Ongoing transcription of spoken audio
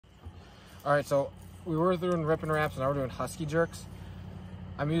All right, so we were doing rip and wraps, and now we're doing husky jerks.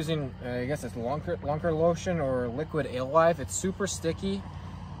 I'm using, I guess it's Lunker lotion or liquid alewife. It's super sticky.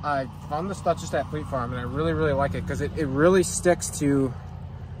 I found this stuff just at Fleet Farm, and I really, really like it because it really sticks to,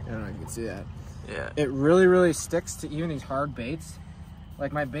 I don't know if you can see that. Yeah. It really, really sticks to even these hard baits.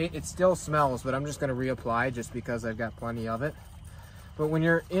 Like my bait, it still smells, but I'm just going to reapply just because I've got plenty of it. But when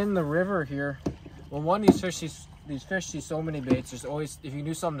you're in the river here, well, one, these fish see so many baits. There's always, if you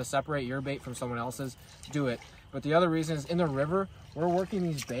do something to separate your bait from someone else's, do it. But the other reason is in the river, we're working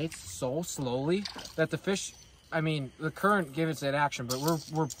these baits so slowly that the fish, I mean, the current gives it action, but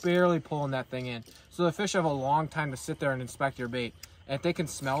we're barely pulling that thing in. So the fish have a long time to sit there and inspect your bait. And if they can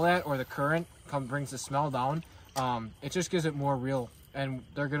smell that, or the current brings the smell down, it just gives it more real, and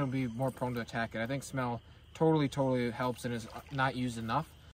they're going to be more prone to attack it. I think smell totally helps and is not used enough.